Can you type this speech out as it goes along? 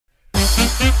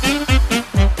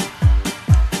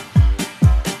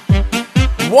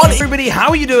What everybody, how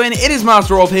are you doing? It is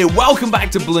MasterOv here. Welcome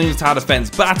back to Bloons Tower Defense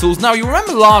Battles. Now, you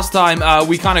remember last time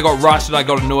we kind of got rushed and I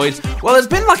got annoyed? Well, there's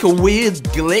been like a weird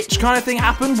glitch kind of thing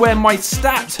happen where my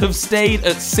stats have stayed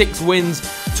at 6 wins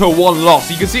to 1 loss.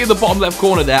 You can see in the bottom left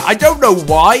corner there. I don't know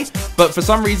why, but for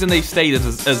some reason they've stayed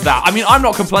as that. I mean, I'm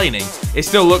not complaining. It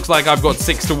still looks like I've got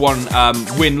 6 to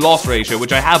 1 win-loss ratio,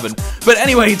 which I haven't. But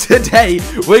anyway, today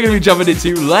we're going to be jumping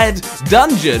into Lead,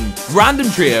 Dungeon, Random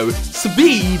Trio,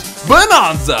 Speed,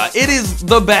 Bananza. It is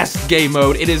the best game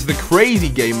mode. It is the crazy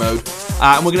game mode.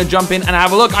 And we're going to jump in and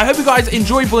have a look. I hope you guys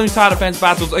enjoy Bloons Tower Defense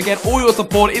Battles. Again, all your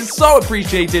support is so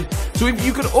appreciated. So if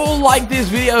you could all like this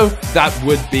video, that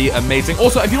would be amazing.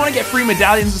 Also, if you want to get free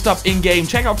medallions and stuff in-game,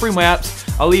 check out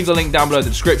FreeMyApps. I'll leave the link down below in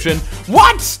the description.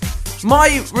 What?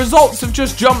 My results have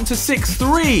just jumped to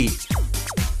 6-3.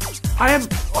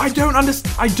 I don't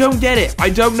understand. I don't get it.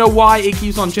 I don't know why it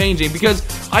keeps on changing, because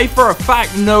I for a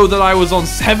fact know that I was on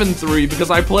 7-3 because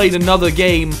I played another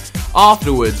game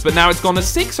afterwards, but now it's gone to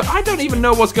 6. So I don't even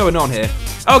know what's going on here.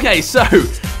 Okay, so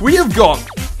we have got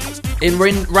in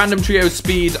Random Trio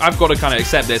Speed, I've got to kind of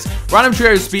accept this. Random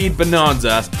Trio Speed,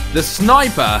 Bananza, the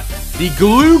Sniper, the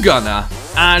Glue Gunner,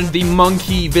 and the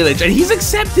Monkey Village, and he's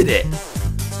accepted it.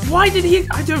 Why did he?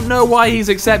 I don't know why he's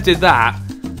accepted that.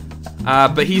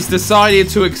 But he's decided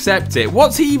to accept it.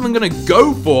 What's he even going to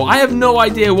go for? I have no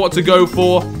idea what to go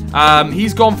for.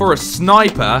 He's gone for a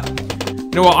Sniper.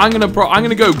 You know what? I'm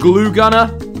gonna go Glue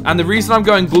Gunner. And the reason I'm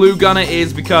going Glue Gunner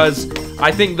is because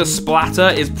I think the splatter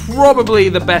is probably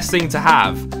the best thing to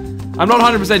have. I'm not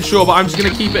 100% sure, but I'm just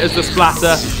going to keep it as the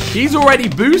splatter. He's already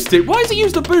boosted. Why has he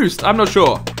used the boost? I'm not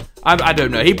sure. I don't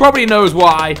know. He probably knows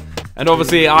why. And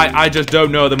obviously, I just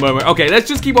don't know at the moment. Okay, let's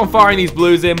just keep on firing these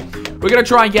blues in. We're going to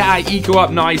try and get our eco up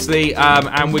nicely,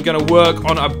 and we're going to work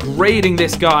on upgrading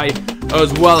this guy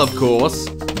as well, of course.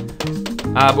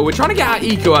 But we're trying to get our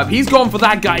eco up. He's gone for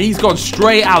that guy. He's gone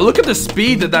straight out. Look at the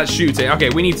speed that that's shooting. Okay,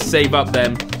 we need to save up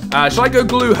then. Shall I go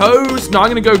Glue Hose? No, I'm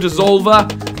going to go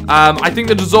Dissolver. I think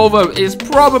the Dissolver is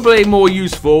probably more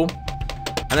useful.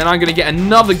 And then I'm going to get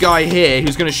another guy here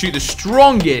who's going to shoot the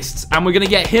strongest, and we're going to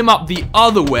get him up the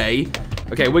other way.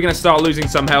 Okay, we're going to start losing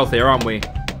some health here, aren't we?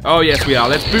 Oh, yes, we are.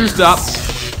 Let's boost up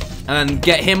and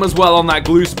get him as well on that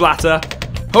glue splatter.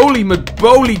 Holy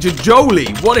moly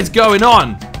jajoli. What is going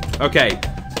on? Okay.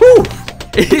 Whew.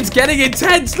 It's getting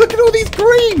intense. Look at all these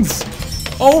greens.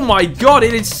 Oh, my God.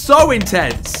 It is so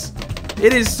intense.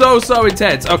 It is so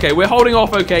intense. Okay, we're holding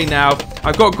off okay now.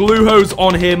 I've got Glue Hose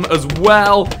on him as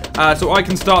well, so I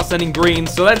can start sending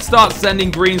greens. So let's start sending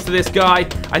greens to this guy.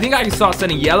 I think I can start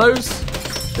sending yellows.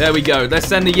 There we go. Let's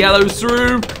send the yellows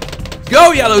through.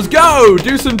 Go, yellows, go!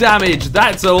 Do some damage.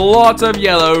 That's a lot of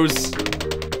yellows.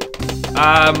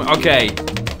 Okay.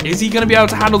 Is he going to be able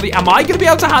to handle the... Am I going to be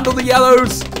able to handle the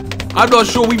yellows? I'm not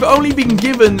sure. We've only been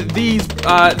given these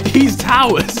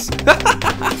towers.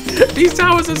 These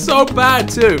towers are so bad,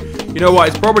 too. You know what?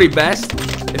 It's probably best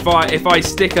if I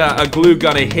stick a glue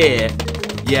gunner here.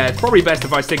 Yeah, it's probably best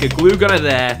if I stick a glue gunner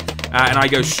there, and I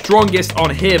go strongest on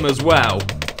him as well.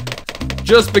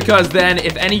 Just because then,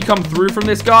 if any come through from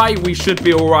this guy, we should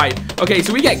be alright. Okay,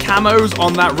 so we get camos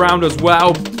on that round as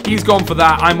well. He's gone for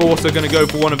that. I'm also going to go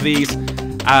for one of these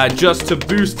just to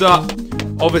boost up,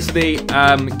 obviously,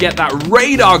 get that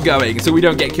radar going so we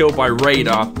don't get killed by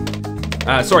radar.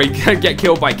 Sorry, get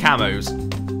killed by camos.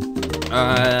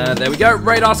 There we go.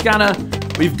 Radar scanner.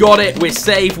 We've got it. We're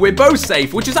safe. We're both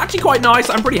safe, which is actually quite nice.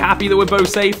 I'm pretty happy that we're both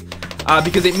safe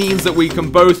because it means that we can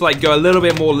both like go a little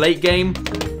bit more late game.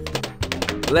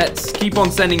 Let's keep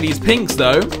on sending these pinks,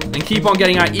 though, and keep on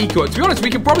getting our eco. To be honest, we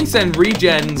could probably send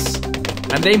regens,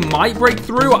 and they might break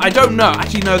through. I don't know.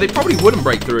 Actually, no, they probably wouldn't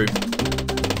break through.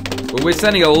 But we're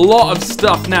sending a lot of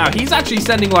stuff now. He's actually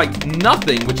sending, like,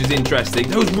 nothing, which is interesting.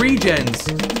 Those regens.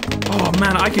 Oh,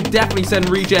 man, I could definitely send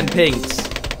regen pinks.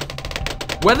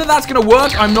 Whether that's going to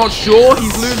work, I'm not sure.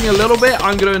 He's losing a little bit.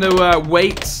 I'm going to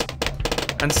wait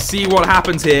and see what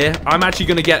happens here. I'm actually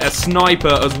going to get a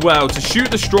sniper as well to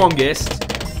shoot the strongest.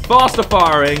 Faster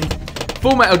firing,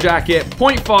 full metal jacket,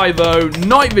 .50,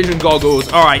 night vision goggles.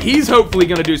 All right, he's hopefully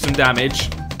going to do some damage.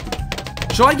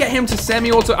 Shall I get him to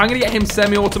semi-auto? I'm going to get him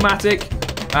semi-automatic.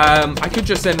 I could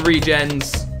just send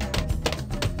regens.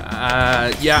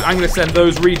 Yeah, I'm going to send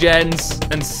those regens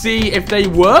and see if they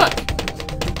work.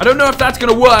 I don't know if that's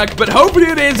going to work, but hopefully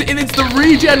it is, and it's the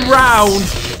regen round.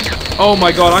 Oh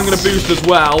my God, I'm going to boost as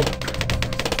well.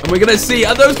 And we're going to see,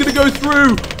 are those going to go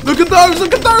through? Look at those,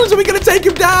 are we going to take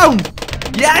him down?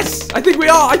 Yes, I think we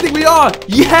are,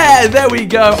 Yeah, there we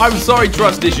go. I'm sorry,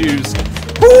 trust issues.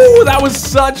 Ooh, that was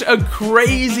such a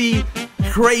crazy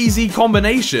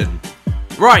combination.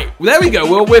 Right, there we go.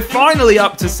 Well, we're finally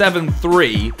up to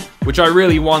 7-3, which I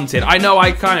really wanted. I know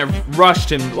I kind of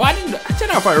rushed him. Well, I don't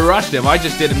know if I rushed him. I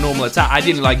just did a normal attack. I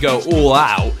didn't, like, go all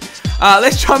out.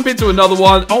 Let's jump into another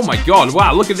one. Oh, my God.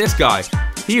 Wow, look at this guy.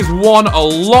 He has won a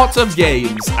lot of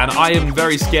games, and I am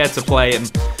very scared to play him.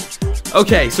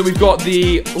 Okay, so we've got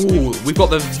the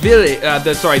village,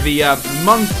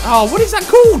 monk. Oh, what is that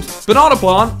called? Banana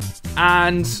plant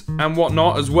and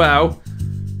whatnot as well.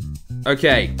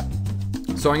 Okay,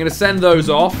 so I'm gonna send those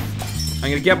off.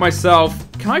 I'm gonna get myself.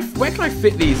 Where can I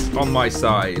fit these on my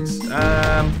sides?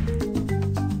 I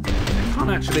can't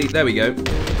actually. There we go.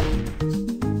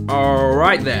 All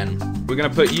right then, we're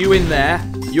gonna put you in there.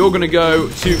 You're gonna go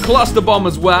to cluster bomb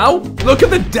as well. Look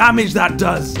at the damage that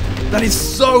does. That is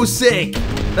so sick.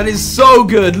 That is so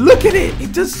good. Look at it.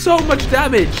 It does so much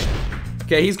damage.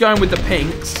 Okay, he's going with the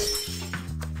pinks.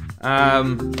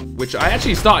 Which I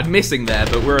actually started missing there,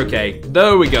 but we're okay.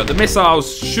 There we go. The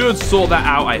missiles should sort that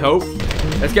out, I hope.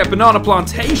 Let's get banana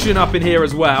plantation up in here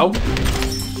as well.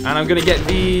 And I'm gonna get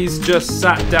these just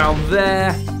sat down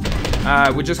there.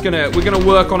 We're gonna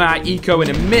work on our eco in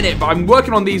a minute, but I'm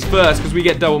working on these first because we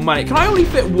get double money. Can I only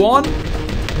fit one?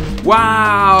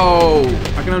 Wow!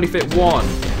 I can only fit one.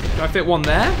 Can I fit one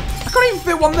there? I can't even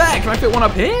fit one there. Can I fit one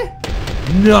up here?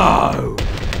 No!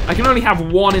 I can only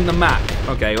have one in the map.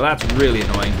 Okay, well that's really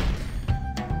annoying.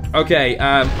 Okay,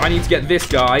 I need to get this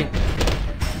guy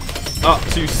up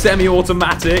to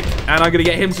semi-automatic, and I'm gonna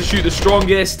get him to shoot the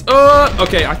strongest.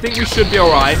 Okay, I think we should be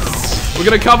alright. We're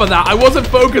gonna cover that. I wasn't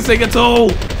focusing at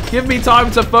all. Give me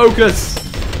time to focus.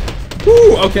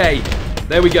 Woo, okay.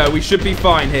 There we go. We should be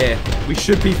fine here. We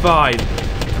should be fine.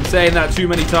 I'm saying that too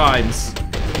many times.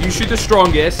 You shoot the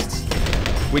strongest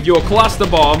with your cluster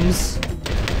bombs.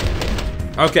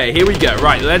 Okay, here we go.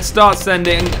 Right, let's start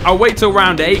sending. I'll wait till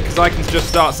round 8 because I can just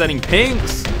start sending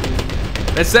pinks.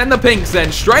 Let's send the pinks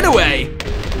then straight away.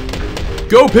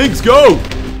 Go pinks, go!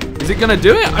 Is it gonna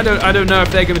do it? I don't know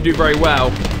if they're gonna do very well.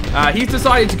 He's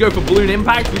decided to go for balloon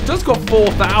impact. We've just got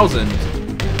 4,000.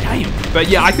 Damn. But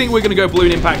yeah, I think we're gonna go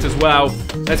balloon impact as well.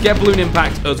 Let's get balloon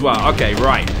impact as well. Okay,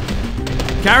 right.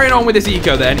 Carrying on with this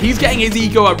eco then. He's getting his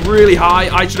eco up really high.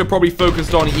 I should have probably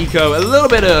focused on eco a little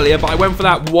bit earlier, but I went for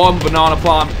that one banana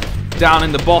plant down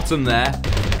in the bottom there.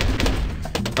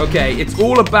 Okay, it's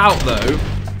all about, though,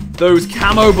 those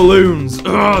camo balloons.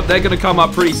 Ugh, they're going to come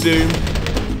up pretty soon.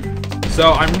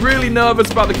 So I'm really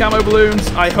nervous about the camo balloons.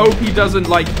 I hope he doesn't,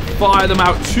 like, fire them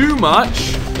out too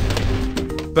much.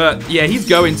 But, yeah, he's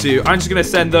going to. I'm just going to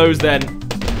send those then.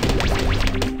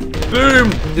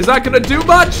 Boom. Is that going to do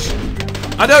much?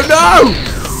 I don't know.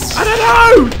 I don't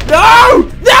know. No.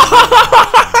 No.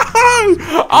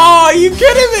 Oh, are you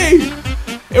kidding me?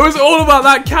 It was all about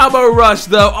that camo rush,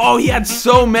 though. Oh, he had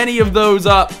so many of those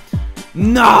up.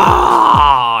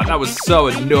 Nah, that was so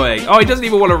annoying. Oh, he doesn't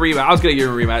even want a rematch. I was going to give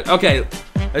him a rematch. Okay,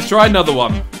 let's try another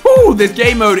one. Whew, this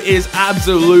game mode is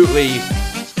absolutely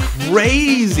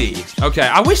crazy. Okay,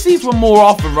 I wish these were more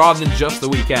often rather than just the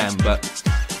weekend, but...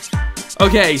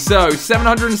 Okay, so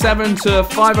 707 to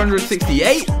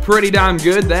 568. Pretty damn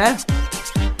good there.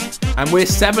 And we're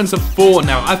 7 to 4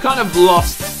 now. I've kind of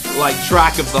lost, like,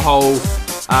 track of the whole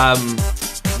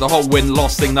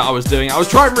win-loss thing that I was doing. I was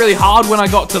trying really hard when I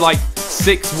got to, like,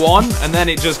 6-1, and then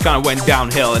it just kind of went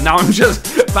downhill, and now I'm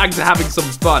just back to having some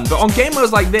fun. But on game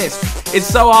modes like this, it's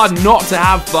so hard not to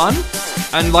have fun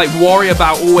and, like, worry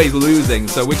about always losing.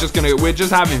 So we're just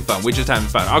having fun. We're just having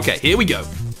fun. Okay, here we go.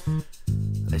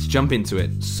 Let's jump into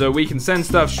it. So we can send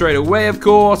stuff straight away, of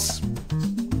course.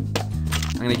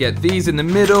 I'm gonna get these in the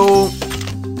middle.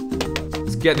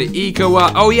 Let's get the eco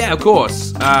up. Oh yeah, of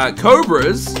course.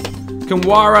 Cobras can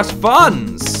wire us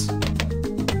funds.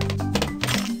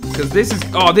 Because this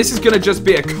is gonna just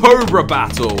be a Cobra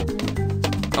battle.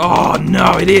 Oh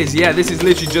no, it is. Yeah, this is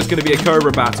literally just gonna be a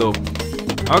Cobra battle.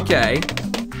 Okay.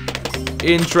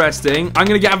 Interesting. I'm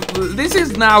gonna get. This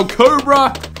is now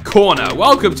Cobra Corner.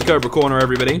 Welcome to Cobra Corner,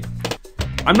 everybody.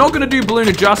 I'm not gonna do balloon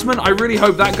adjustment. I really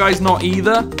hope that guy's not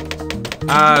either.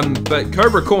 But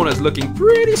Cobra Corner's looking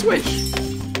pretty swish.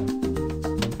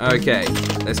 Okay,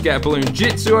 let's get a balloon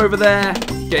jitsu over there.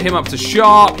 Get him up to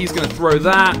sharp. He's gonna throw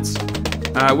that.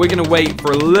 We're gonna wait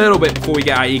for a little bit before we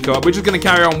get our eco up. We're just gonna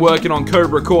carry on working on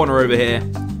Cobra Corner over here.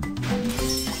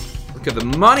 Look at the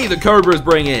money that Cobra is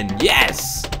bringing.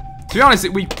 Yes! To be honest,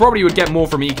 we probably would get more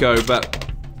from eco, but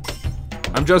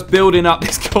I'm just building up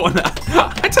this corner.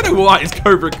 I don't know why it's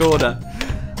Cobra Corner.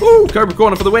 Ooh, Cobra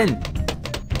Corner for the win.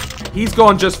 He's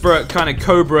gone just for a kind of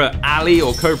Cobra Alley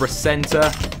or Cobra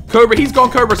Center. He's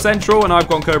gone Cobra Central, and I've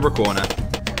gone Cobra Corner.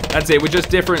 That's it. We're just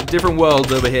different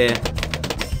worlds over here.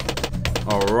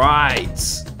 All right.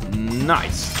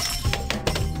 Nice.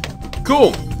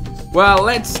 Cool. Well,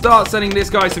 let's start sending this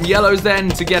guy some yellows then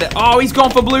to get it. Oh, he's gone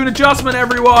for balloon adjustment,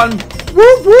 everyone.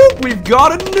 Whoop, whoop. We've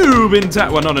got a noob in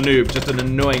town. Well, not a noob, just an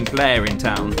annoying player in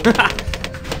town.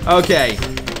 Okay.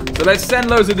 So let's send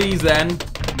loads of these then.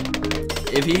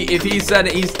 If he said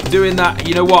he's doing that,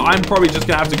 you know what? I'm probably just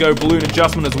going to have to go balloon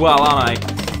adjustment as well, aren't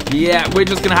I? Yeah, we're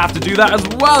just going to have to do that as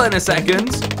well in a second.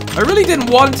 I really didn't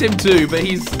want him to, but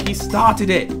he started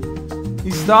it.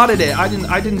 He started it. I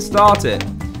didn't start it.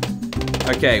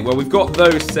 Okay, well, we've got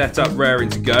those set up, raring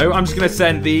to go. I'm just going to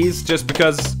send these just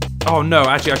because... Oh, no,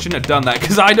 actually, I shouldn't have done that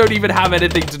because I don't even have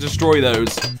anything to destroy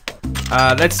those.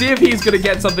 Let's see if he's going to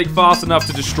get something fast enough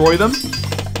to destroy them.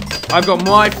 I've got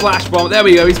my flash bomb. There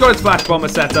we go. He's got his flash bomber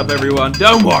set up, everyone.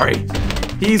 Don't worry.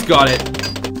 He's got it.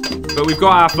 But we've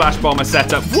got our flash bomber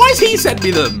set up. Why has he sent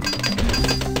me them?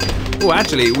 Oh,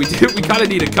 actually, we kind of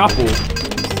need a couple.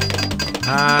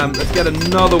 Let's get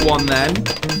another one then.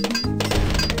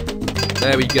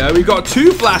 There we go. We've got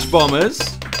 2 flash bombers.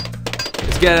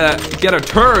 Let's get a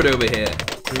turret over here.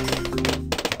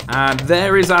 And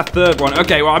there is our 3rd one.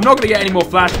 Okay, well, I'm not going to get any more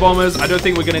flash bombers. I don't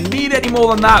think we're going to need any more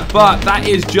than that, but that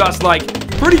is just, like,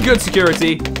 pretty good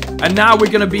security. And now we're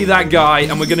going to be that guy,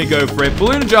 and we're going to go for it.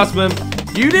 Balloon adjustment.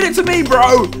 You did it to me,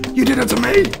 bro. You did it to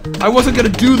me. I wasn't going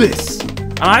to do this.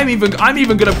 And I'm even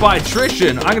going to buy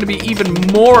attrition. I'm going to be even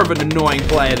more of an annoying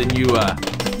player than you are.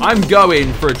 I'm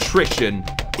going for attrition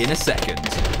in a second.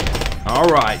 All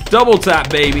right, double tap,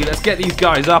 baby. Let's get these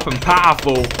guys up and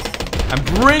powerful. And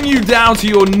bring you down to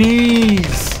your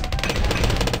knees.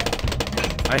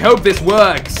 I hope this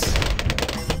works.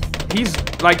 He's,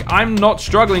 like, I'm not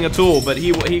struggling at all, but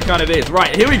he kind of is.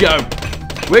 Right, here we go.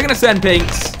 We're going to send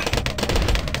pinks.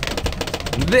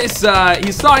 This,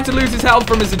 he's starting to lose his health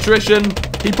from his attrition.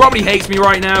 He probably hates me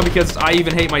right now because I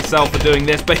even hate myself for doing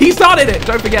this. But he started it.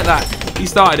 Don't forget that. He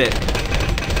started it.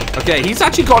 Okay, he's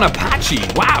actually got an Apache.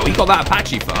 Wow, he got that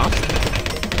Apache fast.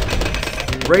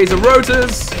 Razor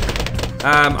rotors.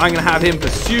 I'm going to have him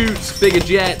pursuits, bigger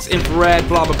jets, infrared,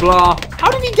 blah, blah, blah. How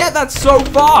did he get that so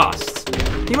fast?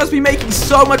 He must be making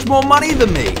so much more money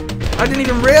than me. I didn't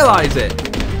even realize it.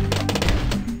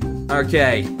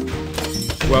 Okay.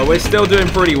 Well, we're still doing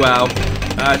pretty well.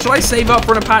 Shall I save up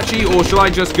for an Apache, or shall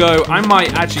I just go... I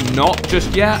might actually not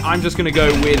just yet. I'm just going to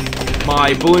go with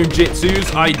my Balloon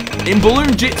Jitsus. In Balloon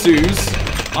Jitsus,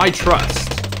 I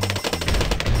trust.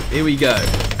 Here we go.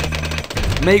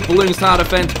 Make Bloons Tower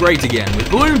Defense great again with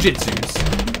Balloon Jitsus.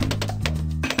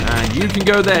 And you can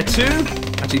go there too.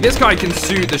 Actually, this guy can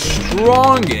shoot the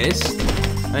strongest,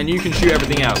 and you can shoot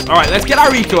everything else. All right, let's get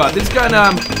our eco up. This is going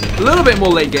a little bit more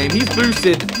late game. He's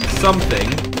boosted something.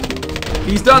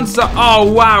 He's done so.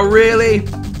 Oh wow, really?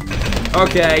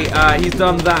 Okay, he's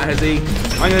done that, has he?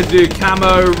 I'm gonna do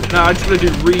camo. No, I'm just gonna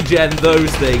do regen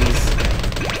those things.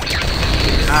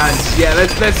 And yeah,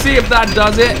 let's see if that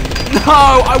does it. No,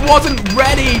 I wasn't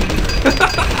ready.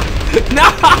 No,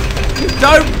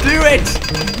 don't do it.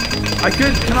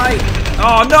 Can I?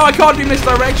 Oh, no, I can't do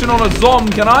misdirection on a zom,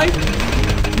 can I?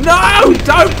 No,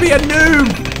 don't be a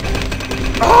noob.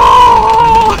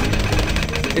 Oh,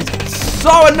 it's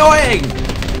so annoying.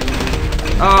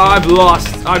 Oh, I've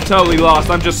lost. I've totally lost.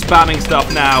 I'm just spamming stuff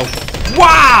now.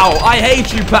 Wow, I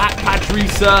hate you, Patrica.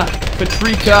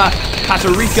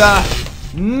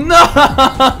 No!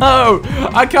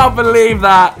 I can't believe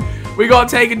that. We got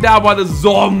taken down by the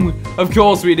Zom. Of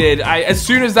course we did. As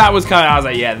soon as that was kind of, I was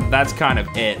like, yeah, that's kind of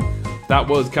it. That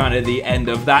was kind of the end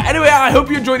of that. Anyway, I hope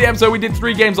you enjoyed the episode. We did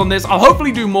 3 games on this. I'll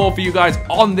hopefully do more for you guys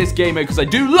on this game mode because I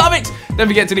do love it. Don't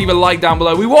forget to leave a like down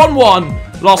below. We won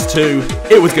 1, lost 2.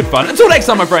 It was good fun. Until next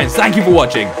time, my friends, thank you for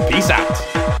watching. Peace out.